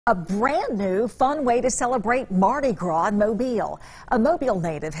A brand new, fun way to celebrate Mardi Gras in Mobile. A Mobile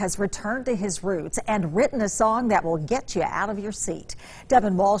native has returned to his roots and written a song that will get you out of your seat.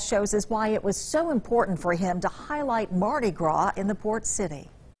 Devin Walsh shows us why it was so important for him to highlight Mardi Gras in the port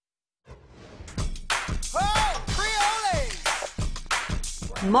city.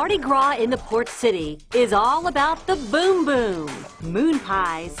 Mardi Gras in the port city is all about the boom boom, moon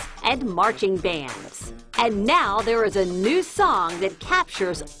pies, and marching bands. And now there is a new song that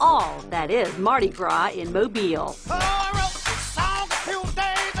captures all that is Mardi Gras in Mobile. I wrote this song a few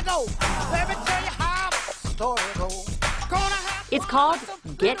days ago. Let me tell you how the story goes. It's called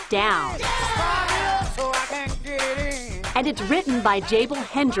Get Down. And it's written by Jabel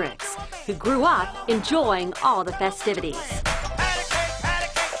Hendricks, who grew up enjoying all the festivities.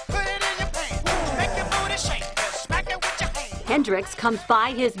 Hendricks comes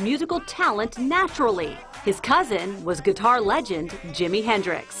by his musical talent naturally. His cousin was guitar legend Jimi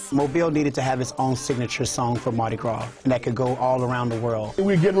Hendrix. Mobile needed to have its own signature song for Mardi Gras, and that could go all around the world.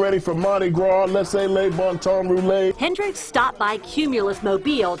 We're getting ready for Mardi Gras, let's say Le Bon Temps Roulette. Hendricks stopped by Cumulus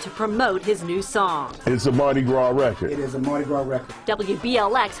Mobile to promote his new song. It's a Mardi Gras record. It is a Mardi Gras record.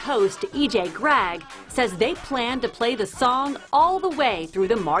 WBLX host E.J. Gregg says they plan to play the song all the way through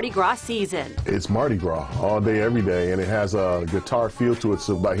the Mardi Gras season. It's Mardi Gras all day, every day, and it has a guitar feel to it,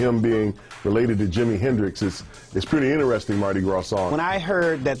 so by him being related to Jimi Hendrix, it's pretty interesting Mardi Gras song. When I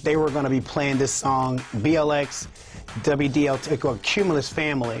heard that they were going to be playing this song, BLX, WDL, or Cumulus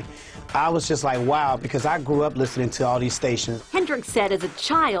family, I was just like, wow, because I grew up listening to all these stations. Hendricks said as a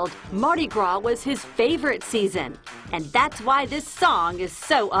child, Mardi Gras was his favorite season, and that's why this song is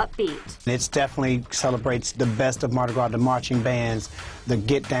so upbeat. It definitely celebrates the best of Mardi Gras, the marching bands, the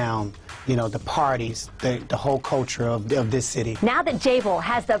get down, you know, the parties, the whole culture of this city. Now that Jabel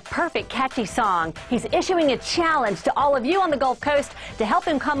has the perfect catchy song, he's issuing a challenge to all of you on the Gulf Coast to help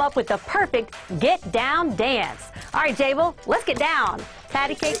him come up with the perfect get down dance. All right, Jabel, let's get down.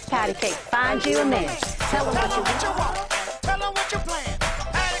 Patty cake, find you a man. Tell him what you want. Tell him what you plan.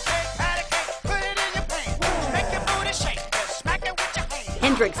 Patty cake, put it in your pan. Make your booty shake, just smack it with your hand.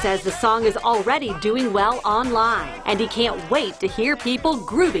 Hendricks says the song is already doing well online, and he can't wait to hear people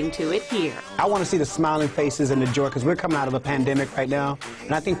grooving to it here. I want to see the smiling faces and the joy, because we're coming out of a pandemic right now,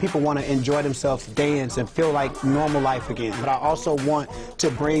 and I think people want to enjoy themselves, dance, and feel like normal life again. But I also want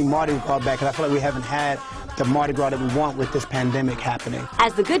to bring Mardi Gras back, because I feel like we haven't had the Mardi Gras that we want with this pandemic happening.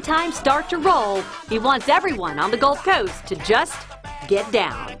 As the good times start to roll, he wants everyone on the Gulf Coast to just get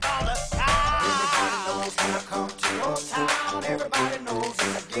down.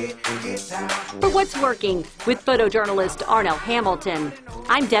 For What's Working, with photojournalist Arnell Hamilton,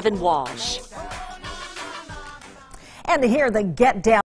 I'm Devin Walsh. And to hear the Get Down